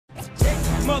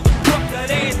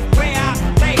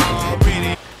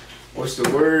What's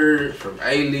the word? From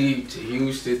Alief to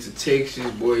Houston to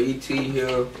Texas, boy ET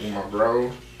here with my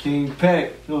bro.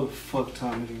 KINGGPATT. Oh, fuck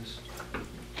time it is.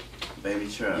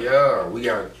 BabyTrap. Yeah, we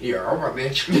got, I'm about to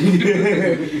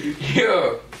introduce.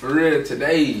 Yeah, for real,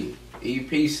 today,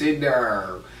 EP sit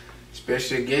down.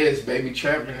 Special guest,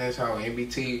 BabyTrap in this whole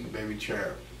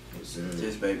NBTBabyTrap.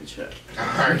 Just BabyTrap.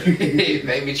 Alright,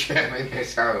 BabyTrap in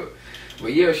this whole.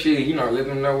 But yeah, shit, you know, let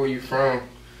them know where you from.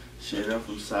 Shit, I'm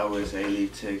from Southwest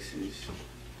Alief, Texas.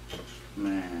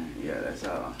 Man, yeah, that's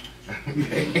all.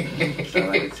 That's all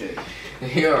I can tell you.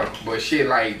 Yeah, but shit,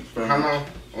 like, how long?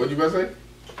 What you about to say?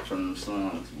 From the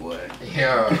slums, boy.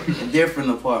 Yeah.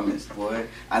 Different apartments, boy.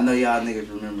 I know y'all niggas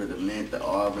remember the Mint, the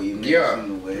Arbor, you niggas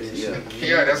from the West.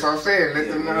 Yeah, that's what I'm saying. Let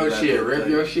them know shit. Rep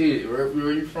your shit. Rep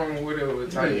where you from, whatever.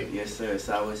 Type. Yes, sir.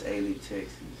 Southwest Alief,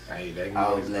 Texas. Hey, that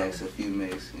all blacks, a few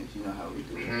Mexicans. You know how we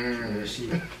do it.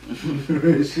 Shit.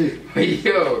 Shit.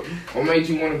 Yo, what made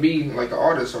you want to be like an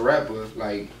artist, a rapper?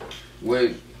 Like,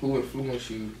 who influenced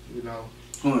you? You know.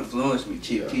 Who influenced me?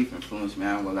 Keef influenced me.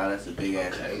 I don't gonna lie, that's a big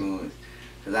ass influence.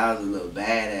 Cause I was a little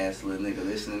badass little nigga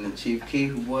listening to Chief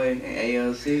Keef, boy, and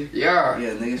ALC. Yeah.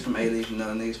 Yeah, niggas from Alief, you know,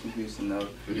 niggas from Houston, know.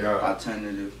 Yeah.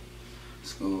 Alternative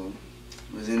school.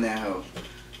 Was in that hoe.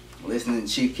 Listening to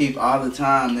Chief Keef all the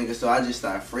time, nigga, so I just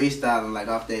started freestyling, like,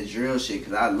 off that drill shit,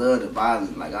 cause I love the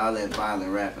violent, like, all that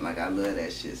violent rapping, like, I love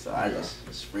that shit, so I just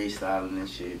was freestyling and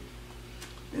shit.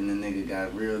 Then the nigga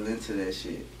got real into that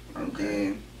shit. And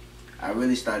then I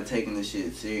really started taking this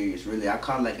shit serious. Really, I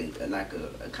caught like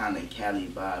a kind of Cali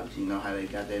vibes. You know how they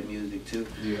got that music too.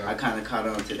 Yeah. I kind of caught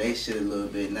on to that shit a little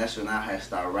bit, and that's when I had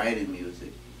started writing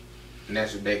music. And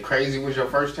that Crazy was your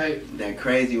first tape? That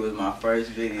Crazy was my first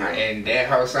video. And that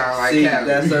whole sound like See, Cali.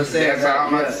 that's what I'm saying. That's all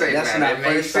I'm about to say. That's when I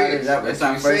first started. That's when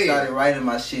I first started writing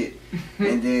my shit.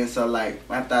 And then so like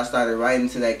after I started writing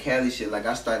to that Cali shit, like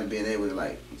I started being able to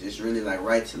like just really like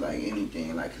write to like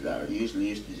anything, like cause I usually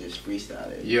used to just freestyle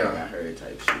everything I heard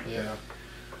type shit. Yeah.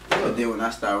 But then when I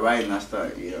started writing, I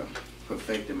started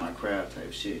perfecting my craft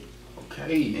type shit.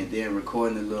 Okay. And then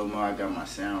recording a little more, I got my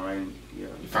sound right. You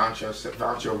found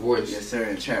your voice. Yes, sir,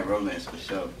 and Trap Romance for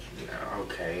sure. Yeah,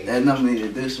 okay. That number need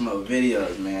to do some more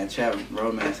videos, man. Trap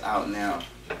Romance out now.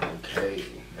 Okay.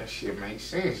 That shit makes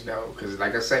sense, though. Because,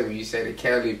 like I say, when you say the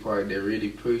Cali part, that really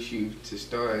push you to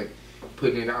start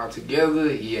putting it all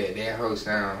together. Yeah, that whole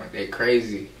sound, that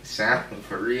crazy sound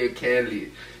for real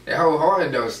Cali. That whole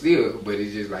hard, though, still. But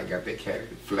it's just like got that Cali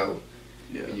flow.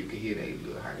 Yeah. And you can hear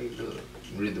how they look.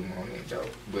 Rhythm on it, though.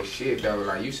 But shit, though,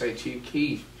 like you say, Chief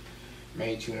Keef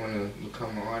made you want to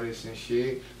become an artist and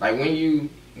shit. Like when you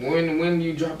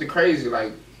dropped the Crazy,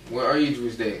 like what age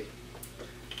was that?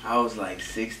 I was like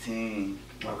 16.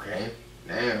 Okay.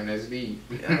 Damn, that's deep.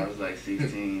 Yeah, I was like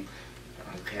 16.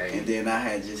 Okay. And then I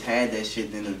had just had that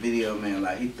shit in the video, man.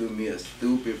 Like he threw me a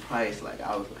stupid price. Like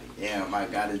I was like, damn, I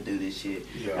gotta do this shit.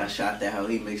 Yeah. I shot that hoe.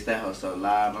 He mixed that hoe so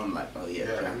live. I'm like, oh yeah,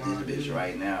 drop this bitch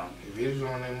right now. The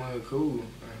visual on that mother cool.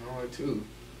 I know it too.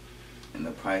 And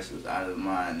the price was out of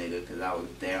mind, nigga, because I was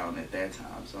down at that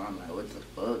time. So I'm like, what the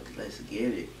fuck? Let's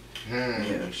get it.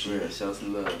 Yeah, sure. Show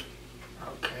some love.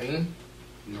 Okay.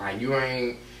 Like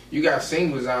you got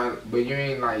singles out, but you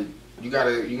ain't like, you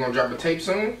gonna drop a tape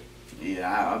soon?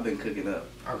 Yeah, I've been cooking up.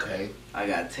 Okay. I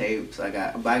got tapes. I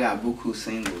got buku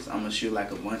singles. I'm gonna shoot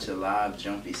like a bunch of live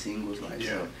jumpy singles, like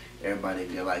so everybody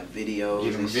get like videos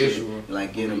get them and visual, shit,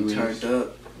 like get them turned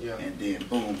up, yeah, and then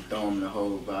boom, throw them the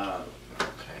whole vibe.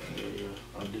 Okay.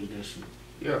 Yeah, I dig that shit.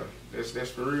 Yeah, that's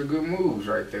for real good moves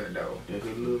right there though.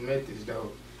 Good little methods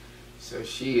though. So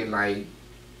shit, like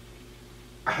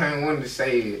I ain't wanted to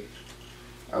say it.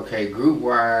 Okay, group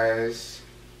wise.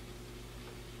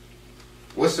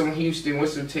 What's some Houston,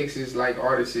 what's some Texas like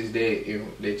artists that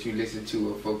you listen to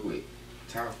or fuck with?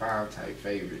 Top 5 type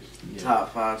favorites. Yeah.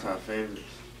 Top 5 top favorites.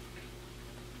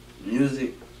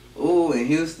 Music. Ooh, in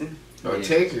Houston. Oh, yeah.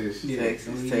 Texas. Yeah.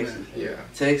 Texas. Yeah.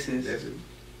 Texas. That's it.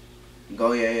 Go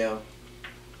Yael.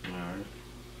 Alright.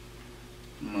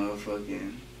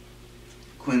 Motherfucking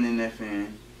Quinn and that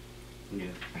fan.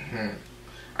 Yeah.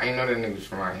 I ain't know that niggas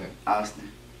from out here.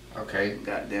 Austin. Okay.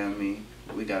 Goddamn me.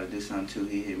 We gotta do something too.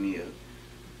 He hit me up.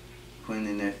 Quinn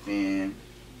and that fan.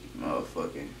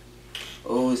 Motherfucking.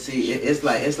 Oh, see, it's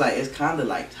kind of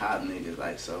like top niggas,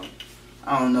 like, so.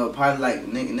 I don't know, probably like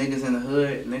niggas in the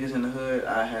hood. Niggas in the hood,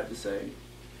 I have to say.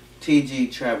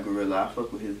 TG Trap Gorilla, I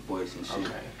fuck with his voice and shit.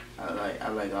 Okay. I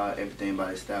like everything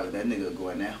about his style. That nigga go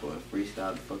in that hole and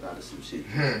freestyle the fuck out of some shit.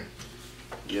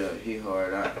 Yeah, he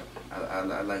hard.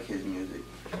 I like his music.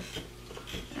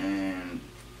 And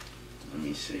let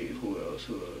me see, who else?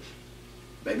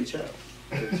 BabyTrap.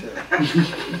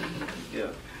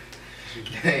 Yeah.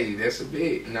 Hey, that's a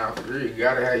bit. Nah, for real. You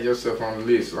gotta have yourself on the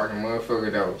list like a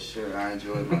motherfucker though. Sure, I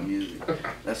enjoy my music.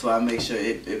 That's why I make sure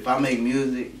if I make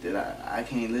music that I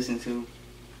can't listen to,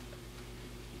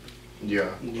 Yeah.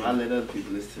 I let other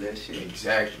people listen to that shit.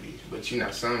 Exactly. But you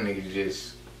know, some niggas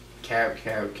just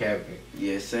capping.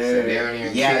 Yes, So sir. they don't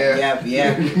even Yap. You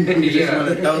just Yeah. want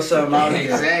to throw something out there.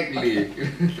 Exactly.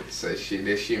 So shit,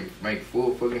 that shit make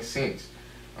full fucking sense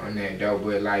on that though.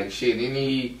 But like shit,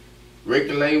 any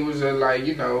record labels are like,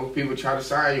 you know, people try to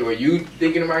sign you. Are you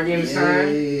thinking about getting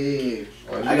signed? Yeah.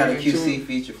 Or I got a looking QC into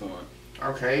feature for him. it?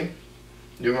 Okay.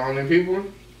 Them the only people?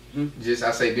 Just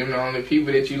I say them the only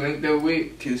people that you linked up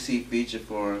with? QC feature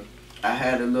for him. I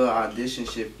had a little audition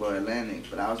shit for Atlantic,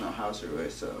 but I was on house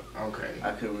arrest, so Okay.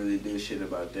 I couldn't really do shit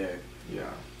about that. Yeah.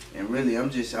 And really, I'm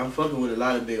fucking with a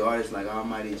lot of big artists like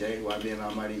Almighty J, YB and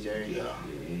Almighty J. Yeah.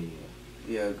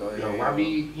 Yeah, go ahead. Yo,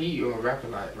 YB, he rap a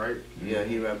lot, right? Yeah,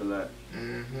 he rap a lot.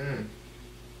 Mm-hmm.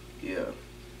 Yeah.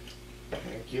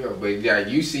 Heck yeah, but yeah,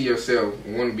 you see yourself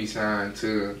want to be signed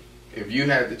to, if you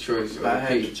had the choice If or I the had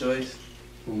the pick, choice,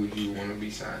 who would you want to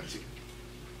be signed to?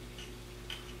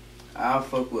 I'll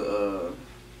fuck with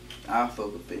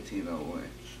 1501.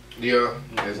 Yeah,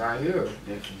 that's out here.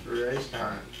 Definitely. For race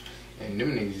time. And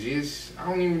them niggas just, I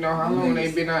don't even know how long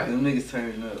they been out. Them niggas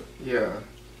turning up. Yeah.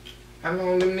 How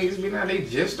long them niggas been out? They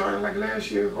just started like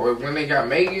last year? Or when they got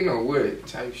Megan or what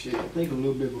type shit? I think a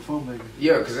little bit before maybe.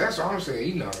 Yeah, because that's what I'm saying.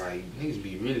 You know, like, niggas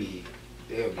be really,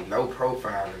 they'll be low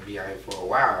profile and be out here for a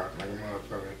while. Like a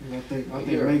motherfucker. Yeah, I think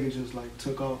Yeah. Megan just like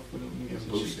took off for them And niggas.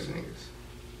 boost them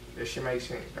niggas. That shit makes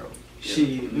sense, though.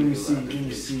 Shit, let me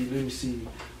see.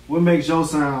 What makes your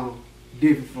sound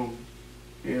different from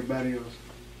everybody else?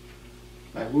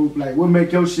 What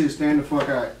make your shit stand the fuck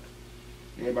out?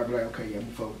 Everybody be like, okay, yeah, I'm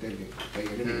gonna fuck with that nigga. Okay,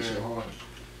 yeah, that nigga shit hard.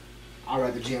 I'd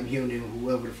rather jam him than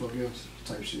whoever the fuck else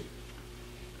type shit.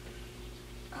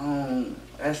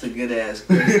 That's a good ass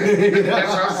question. That's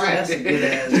what I'm saying. That's a good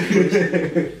ass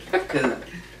question. Because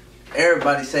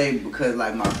everybody say because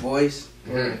like my voice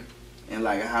Mm-hmm. and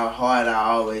like how hard I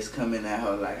always come in at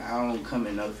her, like I don't come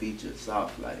in no features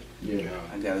soft. Like Yeah.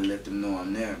 I gotta let them know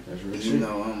I'm there. That's real And shit. you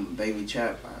know I'm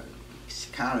BabyTrap. I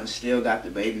kind of still got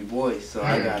the baby voice, so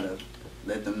I gotta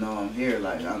let them know I'm here.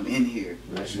 Like I'm in here.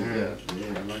 That shit, Mhm.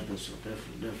 yeah, I like that shit.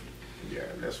 Definitely. Yeah,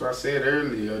 that's what I said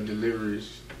earlier. Your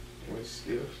deliveries was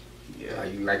stiff. Yeah.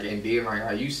 Like, and then like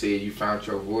how you said, you found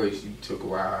your voice. You took a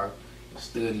while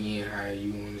studying how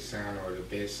you want to sound or the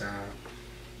best sound.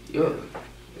 Yeah,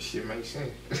 that shit makes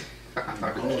sense.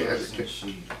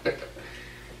 Shit.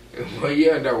 Well,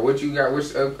 yeah, though. What you got?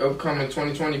 What's upcoming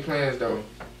 2020 plans, though?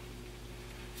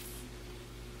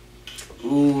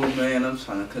 Ooh man, I'm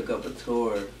trying to cook up a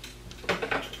tour.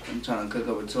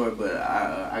 But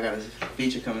I got a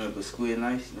feature coming up with Squid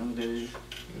Nice. You know what that is?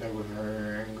 Never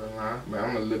heard. Ain't gonna lie, but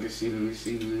I'm gonna look and see who it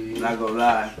is. Not gonna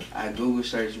lie, I Google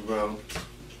searched, bro.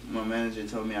 My manager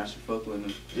told me I should fuck with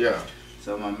him. Yeah,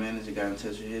 So my manager got in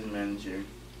touch with his manager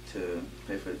to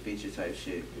pay for the feature type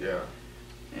shit. yeah.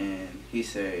 And he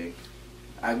said,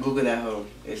 I Googled that hoe.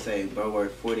 It say bro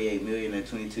worth 48 million at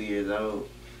 22 years old.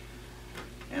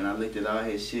 And I looked at all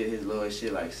his shit, his lowest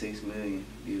shit like 6 million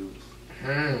views.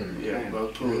 Yeah,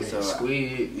 bro, cool. So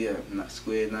Squid. yeah,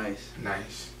 Squid Nice.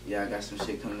 Nice. Yeah, I got some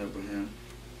shit coming up with him.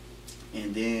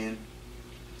 And then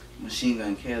Machine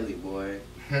Gun Kelly, boy.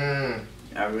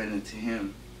 I ran into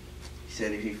him. He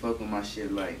said if he fuck with my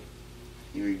shit, like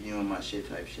he reviewing my shit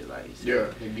type shit, like he said,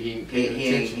 Yeah,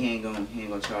 he ain't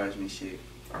gonna charge me shit.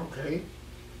 Okay.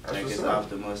 That's Like what's it's up. off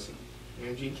the muscle.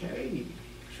 MGK.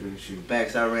 Shit.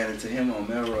 Facts, I ran into him on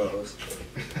Melrose.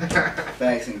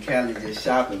 Facts in Cali just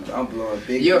shopping. I'm blowing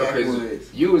big backwoods.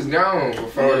 Cause you was gone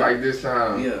before like this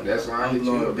time. Yeah, That's why I I'm hit you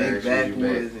blowing up. big Asked you back.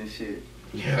 backwoods and shit.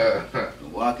 Yeah.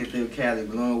 Walking through Cali,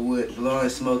 blowing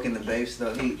smoke in the babe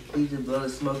stuff. He just blowing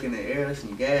smoke in the air. That's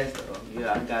some gas though.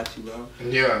 Yeah, I got you, bro.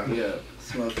 Yeah. Yeah,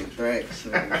 smoking thrax.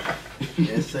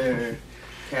 Yes, sir.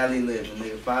 Cali living,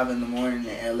 nigga. 5 in the morning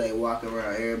in LA, walking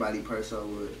around. Everybody Perso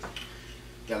Woods.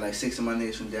 Got like 6 of my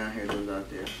niggas from down here that was out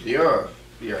there. Yeah.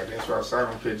 Yeah, that's why I saw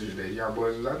them pictures that y'all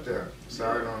boys was out there.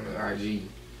 Saw it on the IG.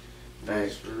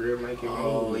 Thanks for real making moves.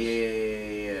 Oh,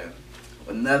 yeah.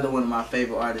 Another one of my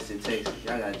favorite artists in Texas.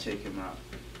 Y'all gotta check him out.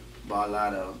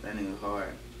 Ballado. That nigga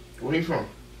hard. Where he from?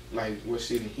 Like, what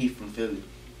city? He from Philly.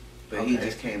 But Okay. he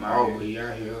just came out here. Oh, he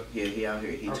out here. Yeah, he out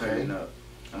here. He Okay. turning up.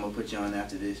 I'm gonna put you on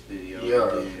after this video.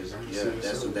 Yeah, Then, 'cause I'm yeah, seeing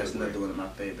that's something another one of my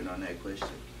favorite on that question.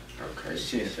 Okay.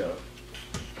 Shit show.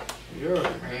 Yeah,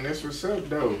 man, that's what's up,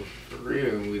 though. For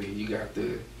real with it. You got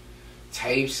the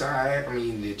tape side,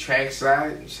 the track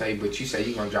side. But you say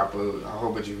you gonna drop a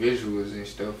whole bunch of visuals and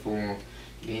stuff for them.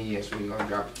 Then yes, we gonna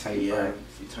drop a tape. Yeah, Right?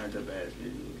 she turned up ass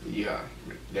video. Yeah,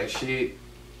 that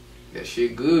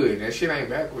shit good. That shit ain't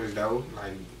backwards though.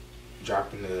 Like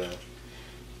dropping the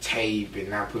tape and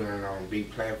not putting it on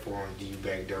big platforms. Do you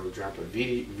back though drop a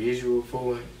visual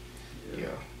for it? Yeah.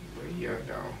 But yeah,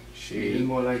 dog. Shit. It's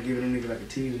more like giving a nigga like a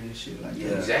teaser and shit like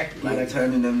that. Exactly. Like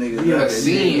turning them niggas Yeah, up and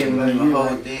seeing, then like, the yeah, whole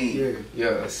like, thing. Yeah.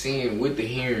 Yeah, a scene with the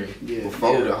hearing Yeah.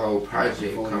 before Yeah. the whole project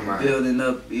Before come out. Building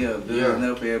up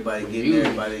everybody, getting Views.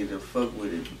 everybody to fuck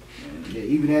with it. Yeah,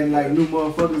 even adding like new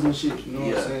motherfuckers and shit. You know what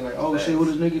Yeah. I'm saying? Like, oh Facts. shit, who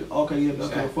this nigga? Okay, yeah, okay,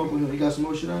 Exactly. fuck with him. He got some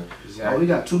more shit on. Exactly. Oh, he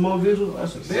got 2 more visuals.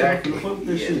 That's a Exactly. bad fuck with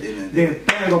this Yeah, shit. then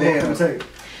Then go back on tape.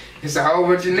 It's a whole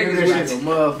bunch of niggas Yeah. Like a with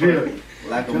motherfucker.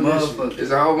 Like a Come on, motherfucker.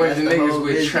 it's a whole bunch That's of the niggas whole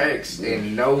with vision. tracks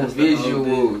and no That's the whole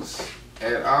visuals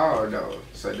at all though.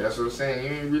 So that's what I'm saying.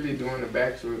 You ain't really doing the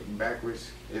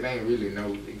backwards. It ain't really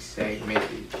no exact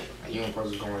method. Like, you ain't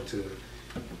supposed to go into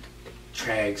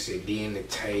tracks and then the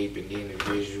tape and then the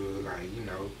visual. Like, you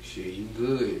know, shit, you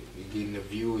good. You getting the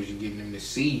viewers, you getting them to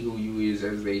see who you is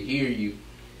as they hear you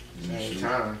at the same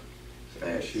time. So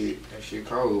that shit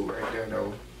cold right there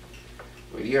though.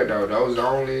 But yeah though, those are the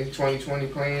only 2020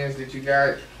 plans that you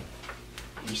got.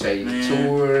 You say Man.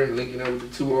 tour, linking up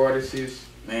with the 2 artists.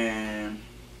 Man.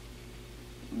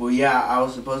 Well, yeah, I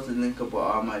was supposed to link up with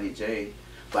Almighty J.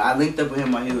 But I linked up with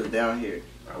him while he was down here.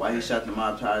 While he shot the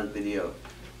Mob Ties video.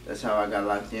 That's how I got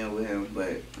locked in with him.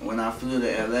 But when I flew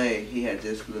to LA, he had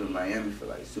just flew to Miami for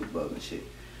like Super Bowl and shit.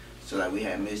 So like we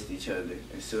had missed each other.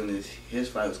 As soon as his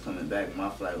flight was coming back, my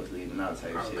flight was leaving out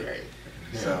type shit. Okay.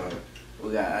 So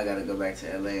I gotta go back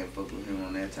to LA and fuck with him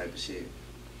on that type of shit.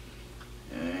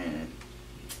 And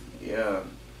yeah,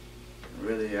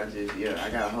 really I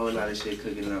got a whole lot of shit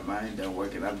cooking up. I ain't done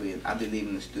working. I be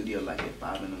leaving the studio like at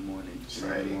 5 in the morning, 6 in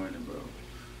the morning, bro.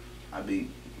 I be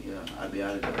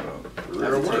out of there, bro.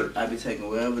 Real work. I be taking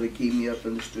whatever to keep me up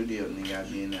in the studio, nigga.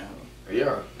 I be in that hole.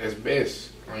 Yeah, that's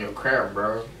best on your craft,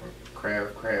 bro.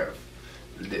 Craft.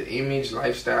 The image,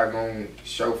 lifestyle gonna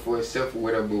show for itself or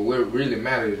whatever, but what really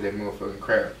matters is that motherfucking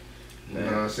craft. You know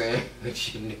what I'm saying?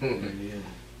 What you doing?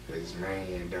 Yeah. Cause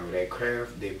man, though, that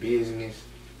craft, that business,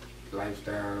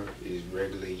 lifestyle is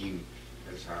regular you.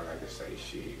 That's all I can say,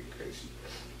 shit. Cause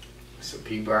some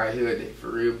people out here that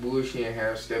for real bullshit and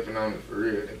have stepping on it for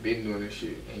real. They been doing this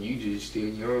shit, and you just still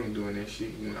young doing that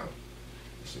shit. You know,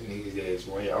 some niggas that's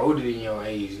way older than your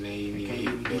age, and they ain't You even can't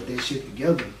even hit get that shit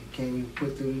together. You can't even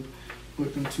put them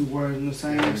 2 words in the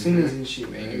same sentence and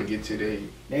shit. They ain't even get to They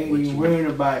ain't even worrying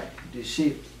about the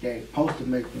shit that's supposed to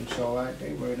make them show out.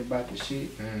 They worried about the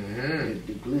shit,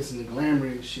 the glitz and the glamour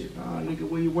and shit. Nah, nigga,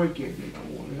 where you work at, nigga?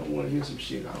 I want to hear some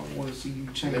shit. I don't want to see you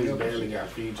change Niggas up. barely got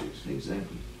futures.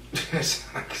 Exactly. That's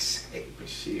all I can say, but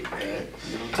shit, man.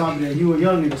 And on top of that, you a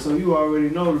young nigga, so you already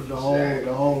know the whole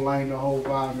line, the whole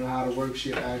vibe, and how to work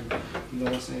shit out. You know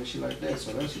what I'm saying? Shit like that.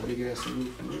 So that's a big ass salute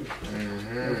for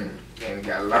real. And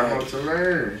got a lot more to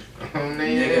learn.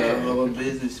 Nigga, I'm a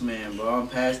businessman, bro. I'm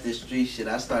past this street shit.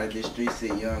 I started this street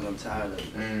shit young. I'm tired of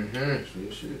it.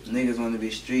 Shit. Niggas want to be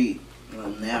street.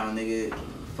 Now, nigga,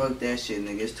 fuck that shit,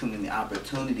 nigga. There's too many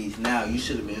opportunities now. You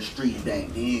should have been street back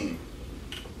then.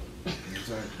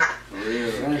 Exactly. For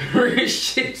real. Real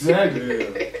shit.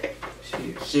 Exactly.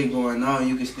 Shit going on,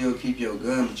 you can still keep your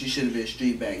gun, but you should have been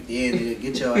street back then, nigga.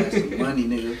 Get your ass some money,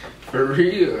 nigga. For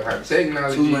real. How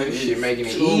technology and shit making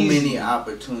it too easy. many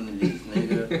opportunities,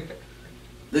 nigga.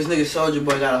 This nigga Soulja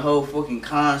Boy got a whole fucking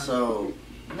console.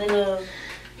 Nigga.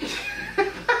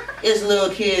 It's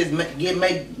little kids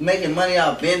making money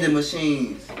out vending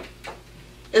machines.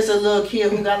 It's a little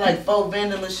kid who got like 4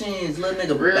 vending machines. Little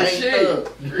nigga Real banked shit.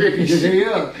 up. Real shit.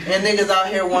 Yeah. And niggas out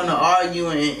here want to argue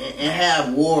and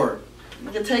have war.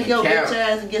 Nigga, take your Cap. bitch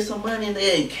ass and get some money and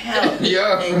they ain't count.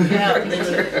 Yeah. Ain't count,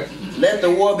 nigga. Let the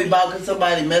war be about because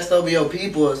somebody messed over your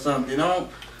people or something. Don't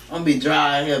be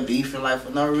dry out here beefing like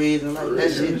for no reason. Like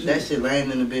that shit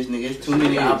lame in the bitch, nigga. It's too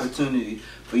many opportunities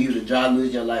for you to dry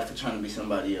lose your life for trying to be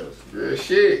somebody else. Real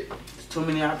shit. It's too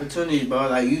many opportunities, bro.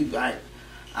 I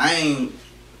ain't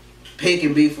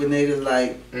picking beef with niggas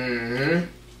like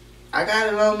I got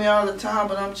it on me all the time,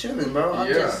 but I'm chilling, bro.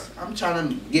 I'm trying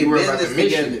to get business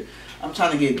together. I'm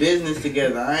trying to get business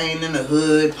together. I ain't in the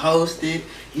hood posted.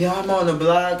 Yeah, I'm on the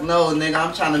block. No, nigga,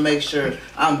 I'm trying to make sure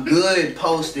I'm good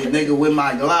posted, nigga, with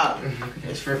my Glock.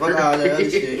 Fuck all that other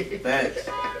shit. Facts.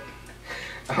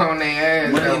 On their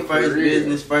ass. Money first,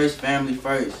 business first, family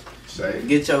first. Say.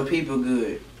 Get your people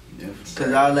good.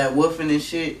 Cause all that woofing and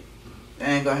shit, they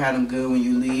ain't gonna have them good when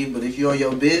you leave. But if you on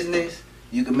your business,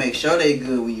 you can make sure they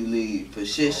good when you leave for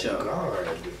shit show. God.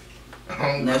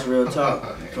 And that's real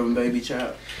talk from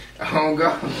BabyTrap. Oh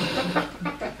God.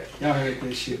 Y'all heard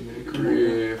that shit, man. Come on.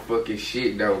 Real fucking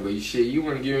shit though, but shit, you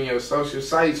wanna give them your social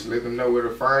sites, let them know where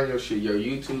to find your shit, your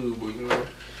YouTube, or you know,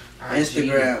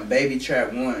 Instagram,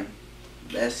 BabyTrap1.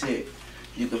 That's it.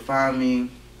 You can find me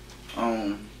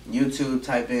on YouTube.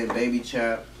 Type in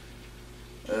BabyTrap.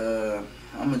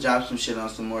 I'm gonna drop some shit on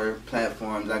some more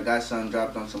platforms. I got something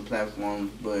dropped on some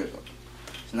platforms, but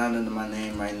it's not under my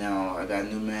name right now. I got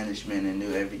new management and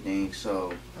new everything,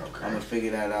 so I'm gonna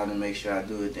figure that out and make sure I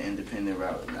do it the independent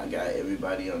route. And I got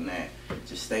everybody on that.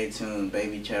 Just stay tuned.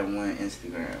 BabyTrap1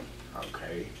 Instagram.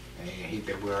 Okay. And hit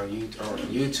that boy on YouTube.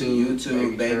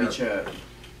 YouTube, BabyTrap.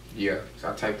 Yeah. So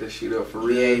I typed that shit up for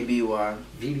real.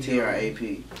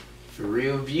 BabyTrap. For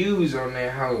real views on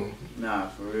that hoe. Nah,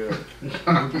 for real. You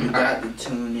got to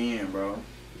tune in, bro.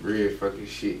 Real fucking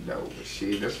shit though. But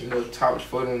shit, that's enough talk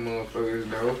for them motherfuckers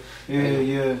though.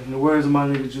 Yeah. In the words of my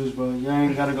nigga Juice, bro, y'all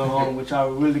ain't gotta go home, but y'all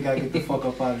really gotta get the fuck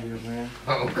up out of here, man.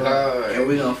 Oh God. And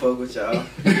we gonna fuck with y'all.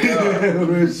 Yeah.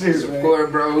 Real shit,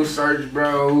 Support, bro. Search,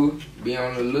 bro. Be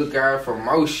on the lookout for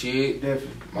more shit.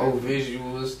 Definitely. More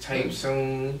visuals, tape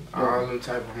soon, all them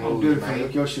type of I'm movies, definitely man.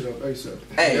 look your shit up ASAP.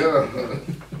 Hey,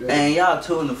 Yeah. and y'all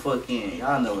tune the fuck in.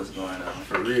 Y'all know what's going on.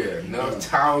 For real. Enough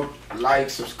talk, like,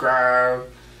 subscribe,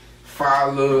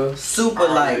 follow. Super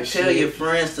all like. that Tell shit. your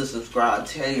friends to subscribe.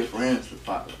 Tell your friends to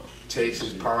follow.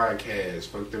 Texas Podcast.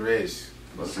 Fuck the rest.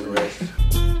 Fuck the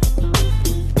rest.